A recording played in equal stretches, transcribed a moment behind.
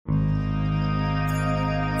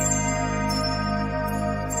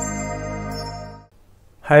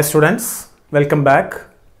Hi students, welcome back.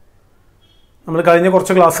 നമ്മൾ കഴിഞ്ഞ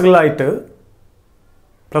കുറച്ച് ക്ലാസ്സുകളായിട്ട്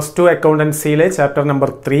 +2 അക്കൗണ്ടൻസിയിലെ chapter number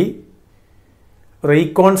 3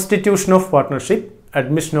 Reconstitution of Partnership,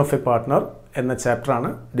 Admission of a Partner എന്ന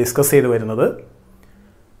ചാപ്റ്ററാണ് ഡിസ്കസ് ചെയ്തു വരുന്നത്.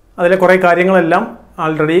 അതിലെ കുറേ കാര്യങ്ങളെല്ലാം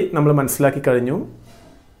ആൾറെഡി നമ്മൾ മനസ്സിലാക്കി കഴിഞ്ഞു.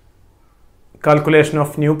 Calculation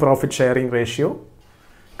of new profit sharing ratio,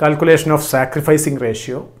 calculation of sacrificing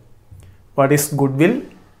ratio, what is goodwill,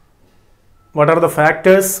 what are the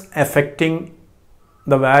factors affecting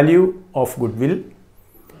the value of goodwill,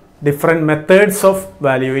 different methods of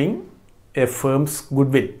valuing a firm's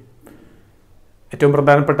goodwill. ഏറ്റവും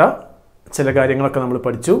പ്രധാനപ്പെട്ട ചില കാര്യങ്ങളൊക്കെ നമ്മൾ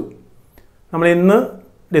പഠിച്ചു. നമ്മൾ ഇന്ന്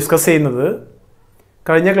ഡിസ്കസ് ചെയ്യുന്നത്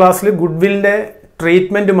കഴിഞ്ഞ ക്ലാസ്സിൽ ഗുഡ്വില്ലിൻ്റെ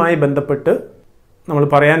ട്രീറ്റ്മെൻറ്റുമായി ബന്ധപ്പെട്ട് നമ്മൾ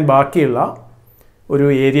പറയാൻ ബാക്കിയുള്ള ഒരു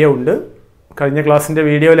ഏരിയ ഉണ്ട്. കഴിഞ്ഞ ക്ലാസ്സിൻ്റെ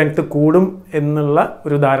വീഡിയോ ലെങ്ത് കൂടും എന്നുള്ള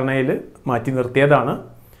ഒരു ധാരണയിൽ മാറ്റി നിർത്തിയതാണ്.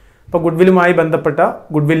 അപ്പോൾ ഗുഡ്വില്ലുമായി ബന്ധപ്പെട്ട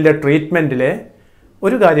ഗുഡ്വില്ലിൻ്റെ ട്രീറ്റ്മെൻറ്റിലെ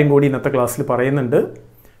ഒരു കാര്യം കൂടി ഇന്നത്തെ ക്ലാസ്സിൽ പറയുന്നുണ്ട്.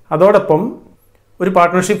 അതോടൊപ്പം ഒരു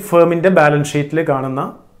പാർട്ട്ണർഷിപ്പ് ഫേമിൻ്റെ ബാലൻസ് ഷീറ്റിൽ കാണുന്ന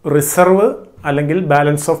റിസർവ് അല്ലെങ്കിൽ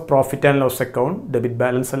balance of profit and loss account, debit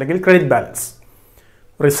balance അല്ലെങ്കിൽ credit balance,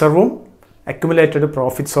 റിസർവും accumulated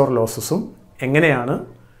profits or ലോസസും എങ്ങനെയാണ്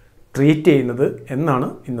ട്രീറ്റ് ചെയ്യുന്നത് എന്നാണ്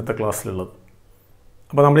ഇന്നത്തെ ക്ലാസ്സിലുള്ളത്.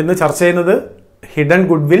 അപ്പോൾ നമ്മളിന്ന് ചർച്ച ചെയ്യുന്നത് ഹിഡൻ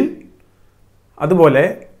ഗുഡ്വിൽ, അതുപോലെ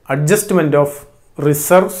adjustment of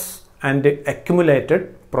reserves and accumulated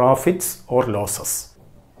profits or losses.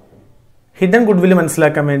 Hidden goodwill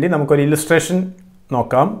മനസ്സിലാക്കാൻ വേണ്ടി നമുക്കൊരു ഇല്ലുസ്ട്രേഷൻ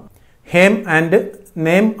നോക്കാം. ഹേം and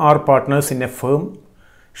name R partners in A firm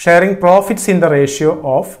sharing profits in the ratio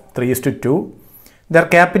of 3:2. Their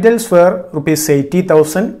capitals were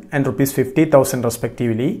 ₹80,000 and ₹50,000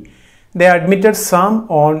 respectively. They admitted Sam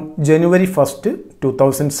on January 1st,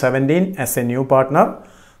 2017 as a new partner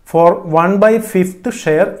for 1/5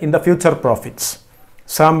 share in the future profits.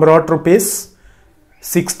 Sam brought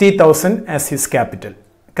 ₹60,000 as his capital.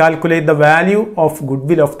 Calculate the value of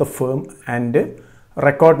goodwill of the firm and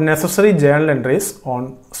record necessary journal entries on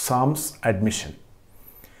Sam's admission.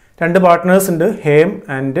 രണ്ട് partners ഉണ്ട്, ഹേം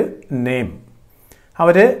and name.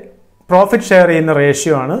 Our profit share ചെയ്യുന്ന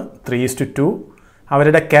ratio ആണ് 3:2.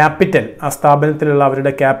 അവരുടെ capital, ആ സ്ഥാപനത്തിലുള്ള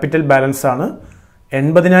അവരുടെ capital balance ആണ്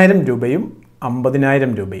 80,000 രൂപയും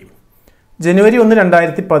 50,000 രൂപയും. ജനുവരി 1,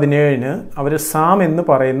 2017 അവർ സാം എന്ന്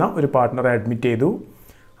പറയുന്ന ഒരു പാർട്ട്ണറെ അഡ്മിറ്റ് ചെയ്തു.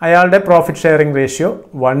 അയാളുടെ പ്രോഫിറ്റ് ഷെയറിംഗ് റേഷ്യോ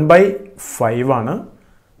 1/5 ആണ്.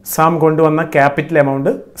 സാം കൊണ്ടുവന്ന ക്യാപിറ്റൽ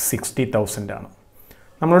എമൗണ്ട് 60,000 ആണ്.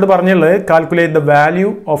 നമ്മളോട് പറഞ്ഞുള്ളത് calculate the value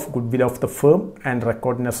of goodwill of the firm and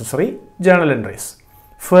record necessary journal entries.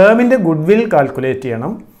 ഫേമിൻ്റെ goodwill calculate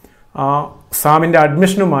ചെയ്യണം, സാമിൻ്റെ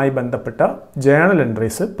അഡ്മിഷനുമായി ബന്ധപ്പെട്ട ജേണൽ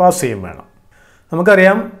എൻട്രീസ് പാസ് ചെയ്യും വേണം.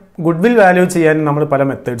 നമുക്കറിയാം ഗുഡ്വിൽ വാല്യൂ ചെയ്യാൻ നമ്മൾ പല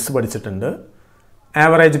മെത്തേഡ്സ് പഠിച്ചിട്ടുണ്ട്.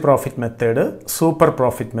 Average profit method, super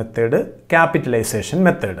profit method, capitalisation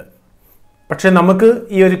method. പക്ഷേ നമുക്ക്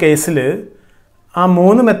ഈ ഒരു കേസിൽ ആ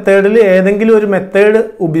 3 മെത്തേഡിൽ ഏതെങ്കിലും ഒരു മെത്തേഡ്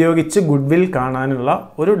ഉപയോഗിച്ച് ഗുഡ്വിൽ കാണാനുള്ള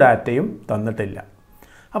ഒരു ഡാറ്റയും തന്നിട്ടില്ല.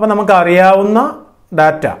 അപ്പോൾ നമുക്കറിയാവുന്ന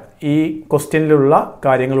ഡാറ്റ ഈ ക്വസ്റ്റ്യനിലുള്ള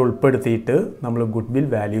കാര്യങ്ങൾ ഉൾപ്പെടുത്തിയിട്ട് നമ്മൾ ഗുഡ്വിൽ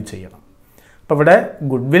വാല്യൂ ചെയ്യണം. അപ്പോൾ ഇവിടെ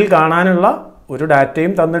ഗുഡ്വിൽ കാണാനുള്ള ഒരു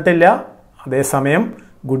ഡാറ്റയും തന്നിട്ടില്ല, അതേസമയം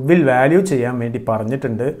ഗുഡ്വിൽ വാല്യൂ ചെയ്യാൻ വേണ്ടി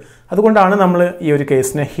പറഞ്ഞിട്ടുണ്ട്. അതുകൊണ്ടാണ് നമ്മൾ ഈ ഒരു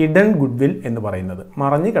കേസിനെ ഹിഡൻ ഗുഡ്വിൽ എന്ന് പറയുന്നത്,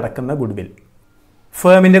 മറഞ്ഞു കിടക്കുന്ന ഗുഡ്വിൽ.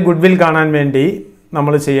 ഫേമിൻ്റെ ഗുഡ്വിൽ കാണാൻ വേണ്ടി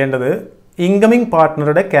നമ്മൾ ചെയ്യേണ്ടത് ഇൻകമിംഗ്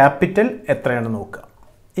പാർട്ട്ണറുടെ ക്യാപിറ്റൽ എത്രയാണെന്ന് നോക്കുക.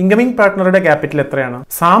 ഇൻകമിംഗ് പാർട്ട്ണറുടെ ക്യാപിറ്റൽ എത്രയാണ്?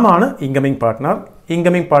 സാം ആണ് ഇൻകമിംഗ് പാർട്ട്ണർ.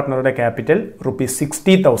 ഇൻകമിംഗ് പാർട്ട്ണറുടെ ക്യാപിറ്റൽ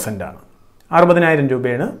 ₹60,000 ആണ്. 60,000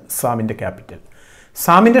 രൂപയാണ് സാമിൻ്റെ ക്യാപിറ്റൽ.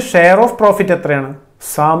 സാമിൻ്റെ ഷെയർ ഓഫ് പ്രോഫിറ്റ് എത്രയാണ്?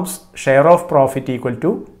 സാംസ് share of profit equal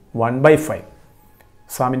to 1/5.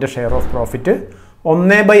 സാമിൻ്റെ share of profit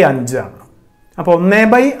 1/5 ആണ്. അപ്പോൾ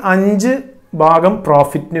 1/5 ഭാഗം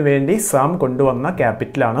പ്രോഫിറ്റിന് വേണ്ടി സാം കൊണ്ടുവന്ന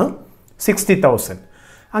ക്യാപിറ്റലാണ് 60,000.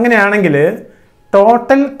 അങ്ങനെയാണെങ്കിൽ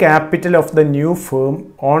total capital of the new firm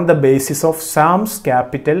on the basis of Sam's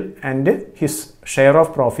capital and his share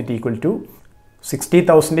of profit equal to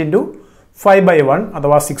 60,000 into 5/1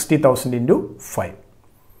 അഥവാ 60,000 into 5.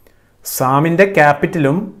 സാമിൻ്റെ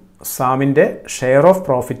ക്യാപിറ്റലും സാമിൻ്റെ share of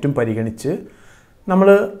പ്രോഫിറ്റും പരിഗണിച്ച് നമ്മൾ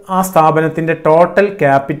ആ സ്ഥാപനത്തിൻ്റെ ടോട്ടൽ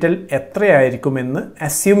ക്യാപിറ്റൽ എത്രയായിരിക്കുമെന്ന്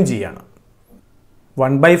അസ്യൂം ചെയ്യണം.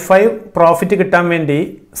 1/5 പ്രോഫിറ്റ് കിട്ടാൻ വേണ്ടി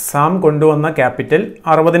സാം കൊണ്ടുവന്ന ക്യാപിറ്റൽ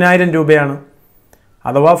 60,000 രൂപയാണ്.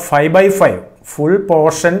 അഥവാ 5/5 ഫുൾ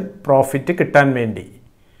പോർഷൻ പ്രോഫിറ്റ് കിട്ടാൻ വേണ്ടി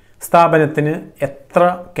സ്ഥാപനത്തിന് എത്ര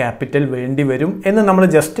ക്യാപിറ്റൽ വേണ്ടി വരും എന്ന് നമ്മൾ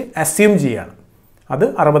ജസ്റ്റ് അസ്യൂം ചെയ്യാണ്. അത്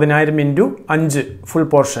 60,000 ഇൻറ്റു 5 ഫുൾ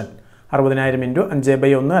പോർഷൻ, 60,000 ഇൻറ്റു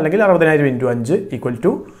 5/1 അല്ലെങ്കിൽ 60,000 ഇൻറ്റു 5 ഈക്വൽ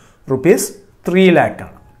ടു ₹3 lakh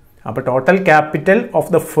ആണ്. അപ്പോൾ total capital of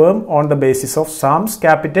the firm on the basis of Sam's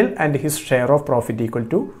capital and his share of profit equal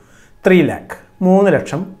to 3 lakh. 3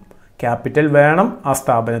 lakh capital വേണം ആ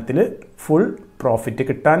സ്ഥാപനത്തിൽ full profit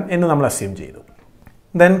കിട്ടാൻ എന്ന് നമ്മൾ assume ചെയ്തു.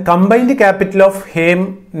 Then combined capital of ഹേം,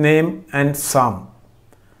 name and Sam.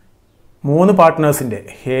 3 പാർട്ട്നേഴ്സിൻ്റെ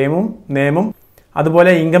ഹേമും നേമും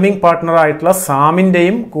അതുപോലെ incoming partner ആയിട്ടുള്ള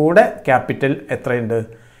സാമിൻ്റെയും കൂടെ ക്യാപിറ്റൽ എത്രയുണ്ട്?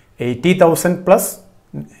 80,000 പ്ലസ്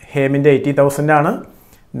ഹേമിൻ്റെ 80,000 ആണ്,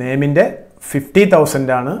 നെയിമിൻ്റെ 50,000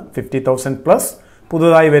 ആണ്. 50,000 പ്ലസ്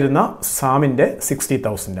പുതുതായി വരുന്ന സാമിൻ്റെ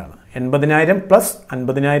 60,000 ആണ്. 80,000 പ്ലസ്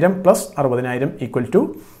 50,000 പ്ലസ് 60,000 ഈക്വൽ ടു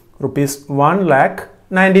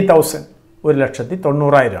 ₹1,90,000,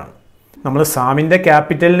 1,90,000 ആണ്. നമ്മൾ സാമിൻ്റെ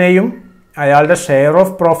ക്യാപിറ്റലിനെയും അയാളുടെ ഷെയർ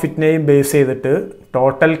ഓഫ് പ്രോഫിറ്റിനെയും ബേസ് ചെയ്തിട്ട്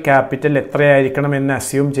ടോട്ടൽ ക്യാപിറ്റൽ എത്രയായിരിക്കണം എന്ന്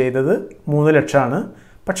അസ്യൂം ചെയ്തത് 3 ലക്ഷമാണ്.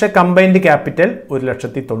 പക്ഷേ കമ്പൈൻഡ് ക്യാപിറ്റൽ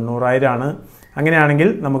 1,90,000 ആണ്. അങ്ങനെയാണെങ്കിൽ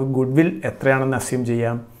നമുക്ക് ഗുഡ്വിൽ എത്രയാണെന്ന് അസ്യൂം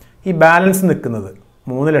ചെയ്യാം. ഈ ബാലൻസ് നിൽക്കുന്നത്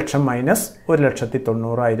 3 ലക്ഷം മൈനസ്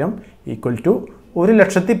 1,90,000 ഈക്വൽ ടു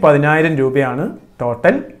 1,10,000 രൂപയാണ്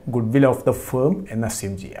total goodwill of the firm എന്ന്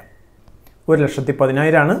അസ്യൂം ചെയ്യാം.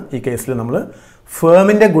 1,10,000 ആണ് ഈ കേസിൽ നമ്മൾ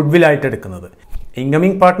ഫേമിൻ്റെ ഗുഡ്വില്ലായിട്ട് എടുക്കുന്നത്.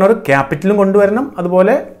 ഇൻകമിംഗ് പാർട്ട്ണർ ക്യാപിറ്റലും കൊണ്ടുവരണം,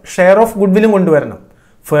 അതുപോലെ ഷെയർ ഓഫ് ഗുഡ്വില്ലും കൊണ്ടുവരണം.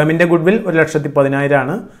 ഫേമിൻ്റെ ഗുഡ്വിൽ 1,10,000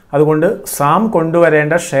 ആണ്. അതുകൊണ്ട് സാം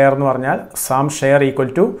കൊണ്ടുവരേണ്ട ഷെയർ എന്ന് പറഞ്ഞാൽ Sam share equal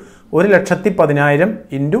to 1,10,000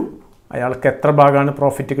 into അയാൾക്ക് എത്ര ഭാഗമാണ്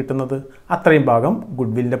പ്രോഫിറ്റ് കിട്ടുന്നത്, അത്രയും ഭാഗം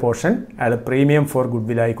ഗുഡ്വില്ലിൻ്റെ പോർഷൻ അയാൾ പ്രീമിയം ഫോർ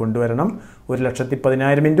ഗുഡ്വില്ലായി കൊണ്ടുവരണം.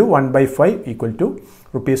 1,10,000 ഇൻറ്റു 1/5 ഈക്വൽ ടു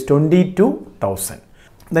 ₹22,000.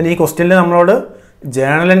 ദെൻ ഈ ക്വസ്റ്റ്യനിൽ നമ്മളോട്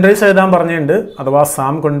ജേണൽ എൻട്രീസ് എഴുതാൻ പറഞ്ഞിട്ടുണ്ട്. അഥവാ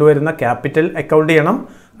സാം കൊണ്ടുവരുന്ന ക്യാപിറ്റൽ അക്കൗണ്ട് ചെയ്യണം,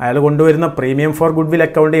 അയാൾ കൊണ്ടുവരുന്ന പ്രീമിയം ഫോർ ഗുഡ്വിൽ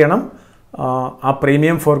അക്കൗണ്ട് ചെയ്യണം. ആ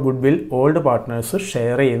premium four goodwill old partners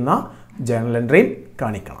share ചെയ്യുന്ന ജേണൽ എൻട്രിയും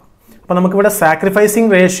കാണിക്കണം. അപ്പോൾ നമുക്കിവിടെ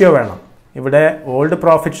സാക്രിഫൈസിങ് റേഷ്യോ വേണം. ഇവിടെ ഓൾഡ്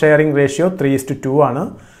പ്രോഫിറ്റ് ഷെയറിംഗ് റേഷ്യോ 3:2 ആണ്.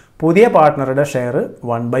 പുതിയ പാർട്ട്ണറുടെ ഷെയർ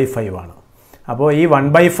 1/5 ആണ്. അപ്പോൾ ഈ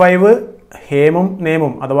 1/5 ഹേമും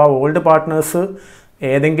നേമും അഥവാ ഓൾഡ് പാർട്ട്നേഴ്സ്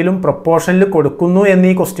ഏതെങ്കിലും പ്രൊപ്പോർഷനിൽ കൊടുക്കുന്നു എന്ന്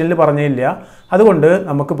ഈ ക്വസ്റ്റ്യനിൽ പറഞ്ഞില്ല. അതുകൊണ്ട്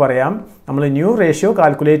നമുക്ക് പറയാം, നമ്മൾ ന്യൂ റേഷ്യോ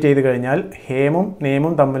കാൽക്കുലേറ്റ് ചെയ്ത് കഴിഞ്ഞാൽ ഹേമും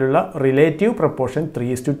നേമും തമ്മിലുള്ള റിലേറ്റീവ് പ്രൊപ്പോർഷൻ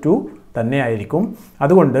 3:2 തന്നെയായിരിക്കും.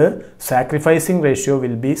 അതുകൊണ്ട് sacrificing ratio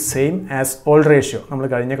will be same as old ratio. നമ്മൾ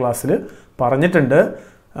കഴിഞ്ഞ ക്ലാസ്സിൽ പറഞ്ഞിട്ടുണ്ട്,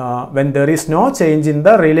 when there is no change in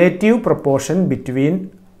the relative proportion between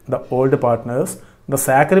the old partners, the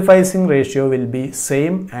sacrificing ratio will be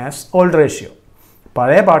same as old ratio.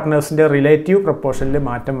 പഴയ പാർട്ട്നേഴ്സിൻ്റെ relative പ്രൊപ്പോർഷനിൽ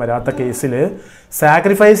മാറ്റം വരാത്ത കേസിൽ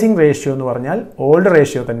sacrificing ratio എന്ന് പറഞ്ഞാൽ ഓൾഡ്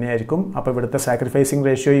റേഷ്യോ തന്നെയായിരിക്കും. അപ്പോൾ ഇവിടുത്തെ sacrificing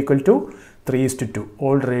ratio equal to 3:2.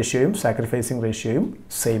 Old റേഷ്യോയും sacrificing റേഷ്യോയും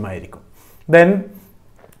same ആയിരിക്കും. ദെൻ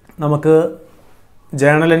നമുക്ക്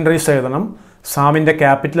ജേണൽ എൻട്രീസ് എഴുതണം. സാമിൻ്റെ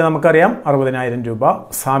ക്യാപിറ്റൽ നമുക്കറിയാം 60,000 രൂപ.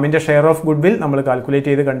 സാമിൻ്റെ ഷെയർ ഓഫ് ഗുഡ്വിൽ നമ്മൾ കാൽക്കുലേറ്റ്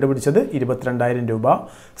ചെയ്ത് കണ്ടുപിടിച്ചത് 22,000 രൂപ.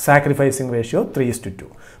 Sacrificing ratio 3:2.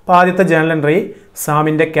 അപ്പോൾ ആദ്യത്തെ ജേണൽ എൻട്രി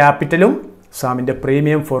സാമിൻ്റെ ക്യാപിറ്റലും സാമിൻ്റെ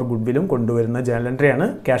പ്രീമിയം ഫോർ ഗുഡ്വില്ലും കൊണ്ടുവരുന്ന ജേണൽ എൻട്രിയാണ്.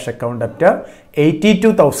 Cash account debtor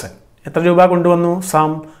 82,000. എത്ര രൂപ കൊണ്ടുവന്നു?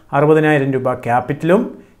 സാം 60,000 രൂപ ക്യാപിറ്റലും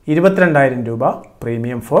 22,000 രൂപ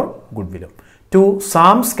premium four ഗുഡ്വില്ലും. To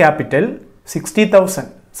Sam's capital 60,000.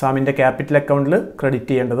 സാമിൻ്റെ capital അക്കൗണ്ടിൽ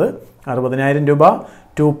ക്രെഡിറ്റ് ചെയ്യേണ്ടത് 60,000 രൂപ.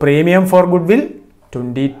 To premium four goodwill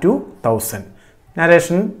 22,000.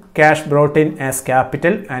 Narration cash brought in as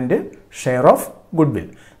capital and share of goodwill.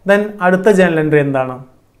 Then അടുത്ത ജേണൽ എൻട്രി എന്താണ്?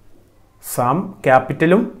 സാം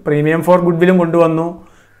ക്യാപിറ്റലും പ്രീമിയം ഫോർ ഗുഡ്വില്ലും കൊണ്ടുവന്നു.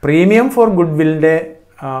 പ്രീമിയം ഫോർ ഗുഡ്വില്ലിൻ്റെ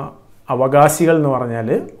അവകാശികൾ എന്ന് പറഞ്ഞാൽ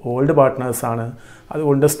ഓൾഡ് പാർട്ട്നേഴ്സാണ്.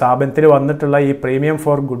 അതുകൊണ്ട് സ്ഥാപനത്തിൽ വന്നിട്ടുള്ള ഈ premium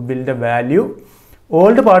four ഗുഡ്വില്ലിൻ്റെ value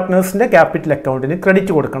old പാർട്ട്നേഴ്സിൻ്റെ capital അക്കൗണ്ടിന്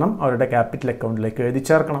credit കൊടുക്കണം, അവരുടെ ക്യാപിറ്റൽ അക്കൗണ്ടിലേക്ക് എഴുതി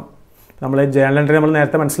ചേർക്കണം. നമ്മൾ ജേണൽ എൻട്രി നമ്മൾ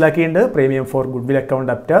നേരത്തെ മനസ്സിലാക്കിയിട്ടുണ്ട്. Premium four goodwill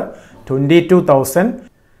account അപ്റ്റർ 22,000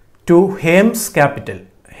 to ഹേംസ് capital.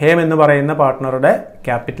 ഹേം എന്ന് പറയുന്ന പാർട്ട്ണറുടെ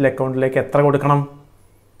ക്യാപിറ്റൽ അക്കൗണ്ടിലേക്ക് എത്ര കൊടുക്കണം?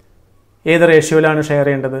 ഏത് റേഷ്യോയിലാണ് ഷെയർ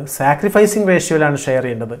ചെയ്യേണ്ടത്? സാക്രിഫൈസിങ് റേഷ്യോയിലാണ് ഷെയർ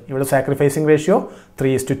ചെയ്യേണ്ടത്. ഇവിടെ സാക്രിഫൈസിങ് റേഷ്യോ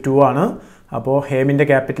 3:2 ആണ്. അപ്പോൾ ഹേമിൻ്റെ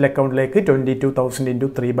ക്യാപിറ്റൽ അക്കൗണ്ടിലേക്ക് 22,000 into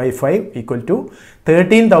 3/5 equal to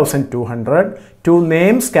 13,200. To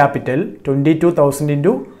names capital 22,000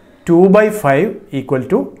 into 2/5 equal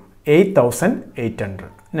to 8,800.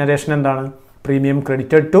 Narration എന്താണ്? Premium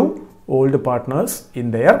credited to old partners in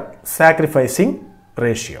there sacrificing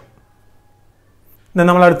ratio.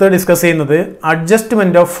 നമ്മൾ അടുത്ത് ഡിസ്കസ് ചെയ്യുന്നത്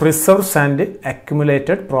adjustment of reserves and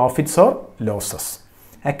accumulated profits or losses.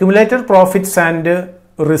 Accumulated profits and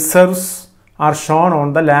reserves are shown on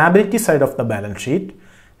the liability side of the balance sheet.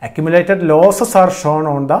 Accumulated losses are shown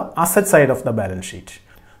on the asset side of the balance sheet.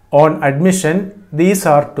 On admission, these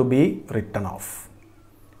are to be written off.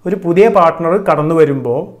 ഒരു പുതിയ partner കടന്നു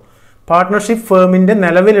വരുമ്പോൾ partnership ഫേമിൻ്റെ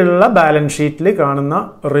നിലവിലുള്ള balance ഷീറ്റിൽ കാണുന്ന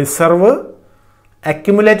reserve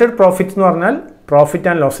accumulated profit എന്ന് പറഞ്ഞാൽ profit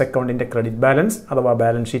and loss അക്കൗണ്ടിൻ്റെ ക്രെഡിറ്റ് ബാലൻസ് അഥവാ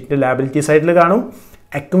ബാലൻസ് ഷീറ്റിൻ്റെ ലാബിലിറ്റി സൈഡിൽ കാണും.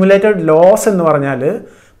 അക്യുമുലേറ്റഡ് ലോസ് എന്ന് പറഞ്ഞാൽ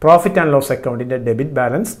പ്രോഫിറ്റ് ആൻഡ് ലോസ് അക്കൗണ്ടിൻ്റെ ഡെബിറ്റ്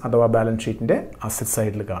ബാലൻസ് അഥവാ ബാലൻസ് ഷീറ്റിൻ്റെ അസറ്റ്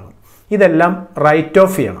സൈഡിൽ കാണും. ഇതെല്ലാം റൈറ്റ്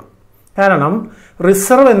ഓഫ് ചെയ്യണം. കാരണം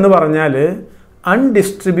റിസർവ് എന്ന് പറഞ്ഞാൽ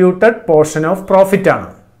അൺഡിസ്ട്രിബ്യൂട്ടഡ് പോർഷൻ ഓഫ് പ്രോഫിറ്റ് ആണ്.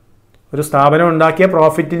 ഒരു സ്ഥാപനം ഉണ്ടാക്കിയ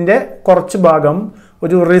പ്രോഫിറ്റിൻ്റെ കുറച്ച് ഭാഗം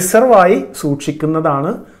ഒരു റിസർവായി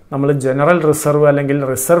സൂക്ഷിക്കുന്നതാണ് നമ്മൾ ജനറൽ റിസർവ് അല്ലെങ്കിൽ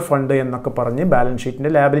റിസർവ് ഫണ്ട് എന്നൊക്കെ പറഞ്ഞ് ബാലൻസ്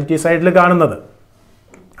ഷീറ്റിൻ്റെ ലയബിലിറ്റി സൈഡിൽ കാണുന്നത്.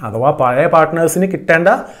 അഥവാ പഴയ പാർട്ട്നേഴ്സിന് കിട്ടേണ്ട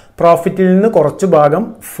പ്രോഫിറ്റിൽ നിന്ന് കുറച്ച് ഭാഗം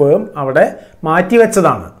ഫേം അവിടെ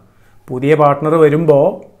മാറ്റിവെച്ചതാണ്. പുതിയ പാർട്ട്ണർ വരുമ്പോൾ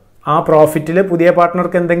ആ പ്രോഫിറ്റിൽ പുതിയ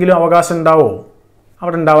പാർട്ട്ണർക്ക് എന്തെങ്കിലും അവകാശം ഉണ്ടാവുമോ?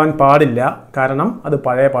 അവിടെ ഉണ്ടാവാൻ പാടില്ല. കാരണം അത്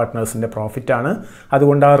പഴയ പാർട്ട്നേഴ്സിൻ്റെ പ്രോഫിറ്റാണ്.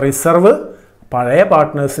 അതുകൊണ്ട് ആ റിസർവ് പഴയ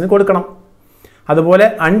പാർട്ട്നേഴ്സിന് കൊടുക്കണം. അതുപോലെ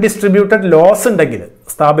അൺഡിസ്ട്രിബ്യൂട്ടഡ് ലോസ് ഉണ്ടെങ്കിൽ,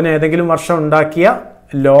 സ്ഥാപനം ഏതെങ്കിലും വർഷം ഉണ്ടാക്കിയ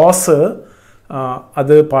ലോസ്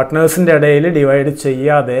അത് പാർട്ട്നേഴ്സിൻ്റെ ഇടയിൽ ഡിവൈഡ്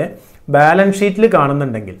ചെയ്യാതെ ബാലൻസ് ഷീറ്റിൽ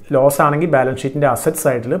കാണുന്നുണ്ടെങ്കിൽ, ലോസ് ആണെങ്കിൽ ബാലൻസ് ഷീറ്റിൻ്റെ അസറ്റ്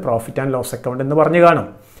സൈഡിൽ പ്രോഫിറ്റ് ആൻഡ് ലോസ് അക്കൗണ്ട് എന്ന് പറഞ്ഞ് കാണും.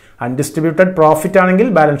 അൺഡിസ്ട്രിബ്യൂട്ടഡ് പ്രോഫിറ്റ് ആണെങ്കിൽ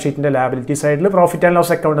ബാലൻസ് ഷീറ്റിൻ്റെ ലാബിലിറ്റി സൈഡിൽ പ്രോഫിറ്റ് ആൻഡ്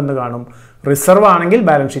ലോസ് അക്കൗണ്ട് എന്ന് കാണും. റിസർവ് ആണെങ്കിൽ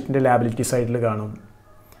ബാലൻസ് ഷീറ്റിൻ്റെ ലാബിലിറ്റി സൈഡിൽ കാണും.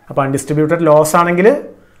 അപ്പോൾ അൺഡിസ്ട്രിബ്യൂട്ടഡ് ലോസ് ആണെങ്കിൽ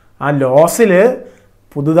ആ ലോസിൽ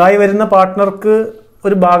പുതുതായി വരുന്ന പാർട്ട്ണർക്ക്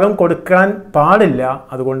ഒരു ഭാഗം കൊടുക്കാൻ പാടില്ല.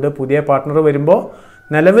 അതുകൊണ്ട് പുതിയ പാർട്ട്ണർ വരുമ്പോൾ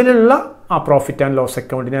നിലവിലുള്ള ആ profit and loss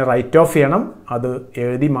അക്കൗണ്ടിനെ right of ചെയ്യണം. അത്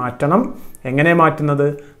എഴുതി മാറ്റണം. എങ്ങനെ മാറ്റുന്നത്?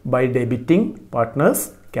 By debiting partners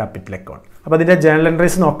capital account. അപ്പോൾ അതിൻ്റെ ജേണൽ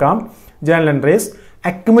എൻട്രീസ് നോക്കാം. ജേണൽ എൻട്രീസ്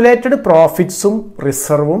അക്യുമുലേറ്റഡ് പ്രോഫിറ്റ്സും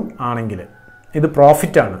റിസർവും ആണെങ്കിൽ, ഇത്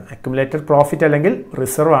പ്രോഫിറ്റാണ്, അക്യുമുലേറ്റഡ് പ്രോഫിറ്റ് അല്ലെങ്കിൽ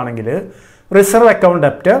റിസർവ് ആണെങ്കിൽ reserve account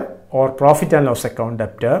debtor or profit and loss account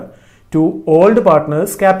debtor to old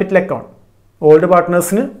partners capital account. Old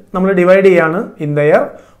പാർട്ട്നേഴ്സിന് നമ്മൾ ഡിവൈഡ് ചെയ്യാണ് in their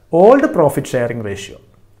old profit sharing ratio.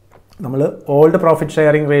 നമ്മൾ ഓൾഡ് പ്രോഫിറ്റ്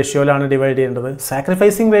ഷെയറിംഗ് റേഷ്യോയിലാണ് ഡിവൈഡ് ചെയ്യേണ്ടത്.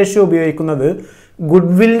 Sacrificing ratio ഉപയോഗിക്കുന്നത്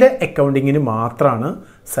ഗുഡ്വില്ലിൻ്റെ അക്കൗണ്ടിങ്ങിന് മാത്രമാണ്.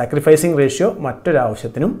 Sacrificing ratio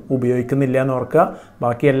മറ്റൊരാവശ്യത്തിനും ഉപയോഗിക്കുന്നില്ല എന്ന് ഓർക്കുക.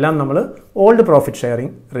 ബാക്കിയെല്ലാം നമ്മൾ old profit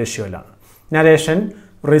sharing റേഷ്യോയിലാണ്. Narration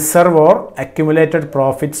reserve or accumulated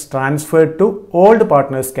profits transferred to old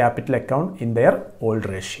partners capital account in there old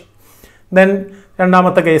ratio. Then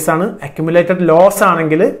രണ്ടാമത്തെ കേസാണ് അക്യുമുലേറ്റഡ് ലോസ്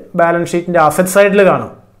ആണെങ്കിൽ ബാലൻസ് ഷീറ്റിൻ്റെ അസറ്റ് സൈഡിൽ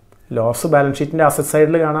കാണും. ലോസ് ബാലൻസ് ഷീറ്റിൻ്റെ അസറ്റ്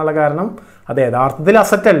സൈഡിൽ കാണാനുള്ള കാരണം അത് യഥാർത്ഥത്തിൽ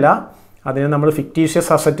അസറ്റ് അല്ല, അതിനെ നമ്മൾ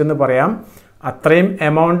ഫിക്റ്റീഷ്യസ് അസറ്റ് എന്ന് പറയാം. അത്രയും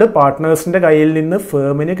എമൗണ്ട് പാർട്ട്നേഴ്സിൻ്റെ കയ്യിൽ നിന്ന്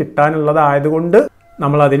ഫേമിന് കിട്ടാനുള്ളതായതുകൊണ്ട്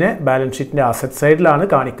നമ്മളതിനെ ബാലൻസ് ഷീറ്റിൻ്റെ അസറ്റ് സൈഡിലാണ്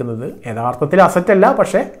കാണിക്കുന്നത്. യഥാർത്ഥത്തിൽ അസറ്റ് അല്ല,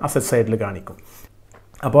 പക്ഷേ അസറ്റ് സൈഡിൽ കാണിക്കും.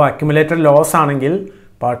 അപ്പോൾ അക്യുമുലേറ്റഡ് ലോസ് ആണെങ്കിൽ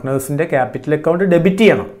പാർട്ട്നേഴ്സിൻ്റെ ക്യാപിറ്റൽ അക്കൗണ്ട് ഡെബിറ്റ്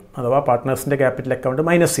ചെയ്യണം, അഥവാ പാർട്ട്നേഴ്സിൻ്റെ ക്യാപിറ്റൽ അക്കൗണ്ട്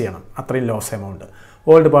മൈനസ് ചെയ്യണം, അത്രയും loss amount.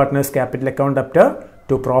 Old partners capital account debtor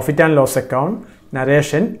to profit and loss account.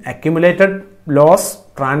 Narration accumulated loss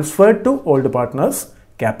transferred to old partners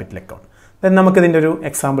capital account. Then നമുക്കിതിൻ്റെ ഒരു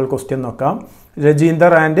എക്സാമ്പിൾ ക്വസ്റ്റ്യൻ നോക്കാം.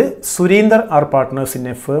 Rajinder and Surinder R partners in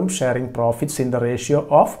A firm sharing profits in the ratio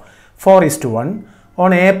of 4:1.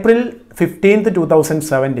 On April 15th,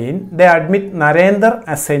 2017, they admit Narendra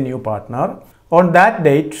as a new partner. On that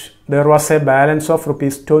date, there was a balance of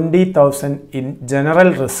rupees 20,000 in general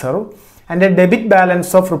reserve and a debit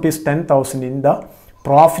balance of rupees 10,000 in the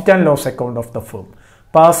profit and loss account of the firm.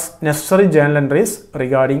 Pass necessary journal entries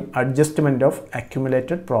regarding adjustment of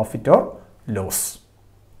accumulated profit or loss.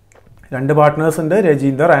 രണ്ട് partners ഉണ്ട്,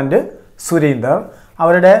 Rajinder and Surinder.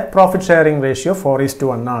 അവരുടെ profit sharing ratio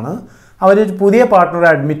 4:1 ആണ്. അവർ പുതിയ പാർട്ട്ണറെ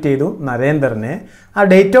admit ചെയ്തു, നരേന്ദറിനെ. ആ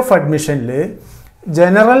date of അഡ്മിഷനിൽ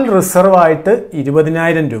general reserve ആയിട്ട്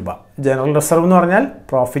 20,000 രൂപ. General reserve എന്ന് പറഞ്ഞാൽ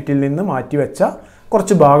പ്രോഫിറ്റിൽ നിന്ന് മാറ്റിവെച്ച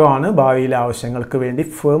കുറച്ച് ഭാഗമാണ്, ഭാവിയിലെ ആവശ്യങ്ങൾക്ക് വേണ്ടി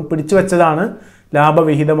ഫേം പിടിച്ചു വെച്ചതാണ്.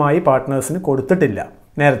 ലാഭവിഹിതമായി പാർട്ട്നേഴ്സിന് കൊടുത്തിട്ടില്ല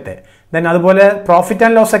നേരത്തെ. ദെൻ അതുപോലെ പ്രോഫിറ്റ്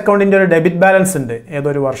ആൻഡ് ലോസ് അക്കൗണ്ടിൻ്റെ ഒരു ഡെബിറ്റ് ബാലൻസ് ഉണ്ട്.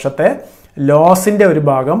 ഏതൊരു വർഷത്തെ ലോസിൻ്റെ ഒരു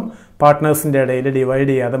ഭാഗം പാർട്ട്നേഴ്സിൻ്റെ ഇടയിൽ ഡിവൈഡ്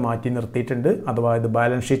ചെയ്യാതെ മാറ്റി നിർത്തിയിട്ടുണ്ട്, അഥവാ ഇത്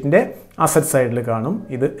ബാലൻസ് ഷീറ്റിൻ്റെ അസറ്റ് സൈഡിൽ കാണും.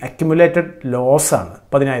 ഇത് അക്യുമുലേറ്റഡ് ലോസ് ആണ്,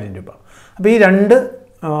 10,000 രൂപ. അപ്പോൾ ഈ രണ്ട്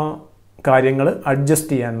കാര്യങ്ങൾ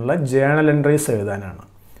അഡ്ജസ്റ്റ് ചെയ്യാനുള്ള ജേണൽ എൻട്രീസ് എഴുതാനാണ്.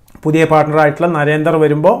 പുതിയ പാർട്ട്ണറായിട്ടുള്ള നരേന്ദർ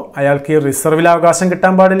വരുമ്പോൾ അയാൾക്ക് ഈ റിസർവിൽ അവകാശം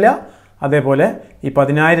കിട്ടാൻ പാടില്ല. അതേപോലെ ഈ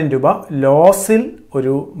 10,000 രൂപ ലോസിൽ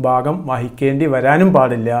ഒരു ഭാഗം വഹിക്കേണ്ടി വരാനും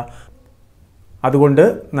പാടില്ല. അതുകൊണ്ട്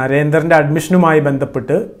നരേന്ദറിൻ്റെ അഡ്മിഷനുമായി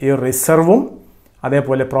ബന്ധപ്പെട്ട് ഈ റിസർവും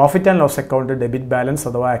അതേപോലെ profit and loss account debit balance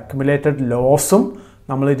അഥവാ അക്യുമുലേറ്റഡ് ലോസും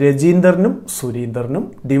നമ്മൾ രജീന്ദറിനും സുരീന്ദറിനും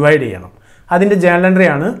ഡിവൈഡ് ചെയ്യണം. അതിൻ്റെ ജേണൽ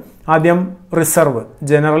എൻട്രിയാണ്. ആദ്യം റിസർവ്,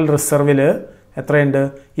 ജനറൽ റിസർവിൽ എത്രയുണ്ട്?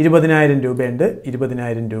 20,000 രൂപയുണ്ട്.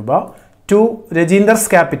 20,000 രൂപ ടു രജീന്ദർസ്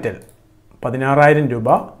ക്യാപിറ്റൽ 16,000 രൂപ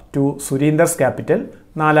ടു സുരീന്ദർസ് ക്യാപിറ്റൽ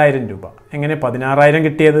 4,000 രൂപ. എങ്ങനെ 16,000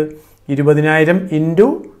 കിട്ടിയത്? 20,000 ഇൻറ്റു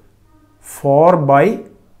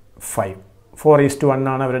 4/5. 4:1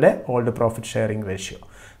 ആണ് അവരുടെ old profit sharing ratio.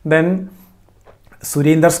 Then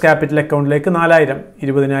സുരീന്ദർസ് capital അക്കൗണ്ടിലേക്ക് 4,000,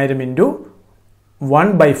 20,000 ഇൻറ്റു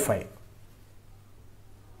 1/5.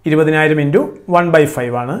 20,000 ഇൻറ്റു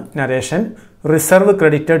 1/5 ആണ് narration. Reserve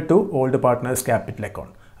credited to old partners capital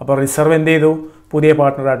account. അപ്പോൾ റിസർവ് എന്ത് ചെയ്തു? പുതിയ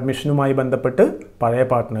പാർട്ട്ണർ അഡ്മിഷനുമായി ബന്ധപ്പെട്ട് പഴയ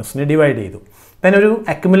പാർട്ട്നേഴ്സിന് ഡിവൈഡ് ചെയ്തു. then ഒരു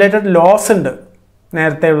അക്യുമുലേറ്റഡ് ലോസ് ഉണ്ട്,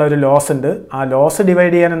 നേരത്തെ ഉള്ള ഒരു ലോസ് ഉണ്ട്. ആ ലോസ്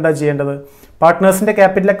ഡിവൈഡ് ചെയ്യാൻ എന്താ ചെയ്യേണ്ടത്? പാർട്ട്നേഴ്സിൻ്റെ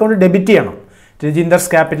ക്യാപിറ്റൽ അക്കൗണ്ട് ഡെബിറ്റ് ചെയ്യണം. രജീന്ദർസ്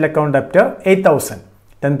capital account debtor 8,000.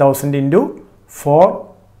 10,000 into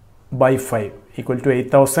 4/5 equal to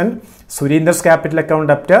 8,000. സുരീന്ദർസ് capital account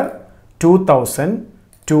debtor 2,000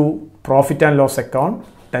 to profit and loss account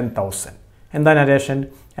 10,000. എന്താ narration?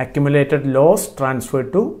 Accumulated loss transfer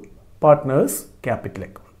to partners capital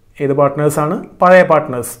account. ഏത് പാർട്ട്നേഴ്സാണ്? പഴയ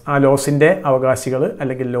പാർട്ട്നേഴ്സ്. ആ ലോസിൻ്റെ അവകാശികൾ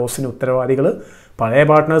അല്ലെങ്കിൽ ലോസിന് ഉത്തരവാദികൾ പഴയ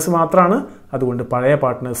പാർട്ട്നേഴ്സ് മാത്രമാണ്. അതുകൊണ്ട് പഴയ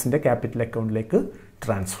പാർട്ട്നേഴ്സിൻ്റെ ക്യാപിറ്റൽ അക്കൗണ്ടിലേക്ക്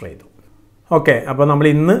ട്രാൻസ്ഫർ ചെയ്തു. ഓക്കെ, അപ്പോൾ നമ്മൾ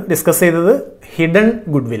ഇന്ന് ഡിസ്കസ് ചെയ്തത് ഹിഡൻ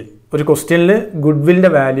ഗുഡ്വിൽ. ഒരു ക്വസ്റ്റ്യനിൽ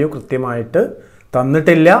ഗുഡ്വില്ലിൻ്റെ വാല്യൂ കൃത്യമായിട്ട്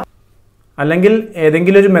തന്നിട്ടില്ല, അല്ലെങ്കിൽ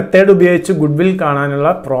ഏതെങ്കിലും ഒരു മെത്തേഡ് ഉപയോഗിച്ച് ഗുഡ്വിൽ കാണാനുള്ള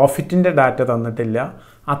പ്രോഫിറ്റിൻ്റെ ഡാറ്റ തന്നിട്ടില്ല.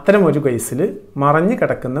 അത്തരം ഒരു കേസിൽ മറഞ്ഞു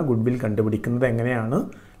കിടക്കുന്ന ഗുഡ്വിൽ കണ്ടുപിടിക്കുന്നത് എങ്ങനെയാണ്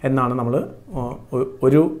എന്നാണ് നമ്മൾ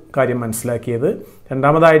ഒരു കാര്യം മനസ്സിലാക്കിയത്.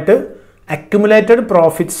 രണ്ടാമതായിട്ട് അക്യുമുലേറ്റഡ്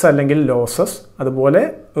പ്രോഫിറ്റ്സ് അല്ലെങ്കിൽ ലോസസ്, അതുപോലെ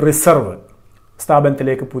റിസർവ്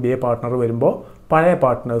സ്ഥാപനത്തിലേക്ക് പുതിയ പാർട്ട്ണർ വരുമ്പോൾ പഴയ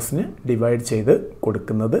പാർട്ട്നേഴ്സിന് ഡിവൈഡ് ചെയ്ത്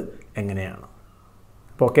കൊടുക്കുന്നത് എങ്ങനെയാണ്.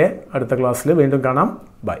 അപ്പോൾ ഓക്കെ, അടുത്ത ക്ലാസ്സിൽ വീണ്ടും കാണാം.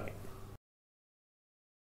 ബൈ.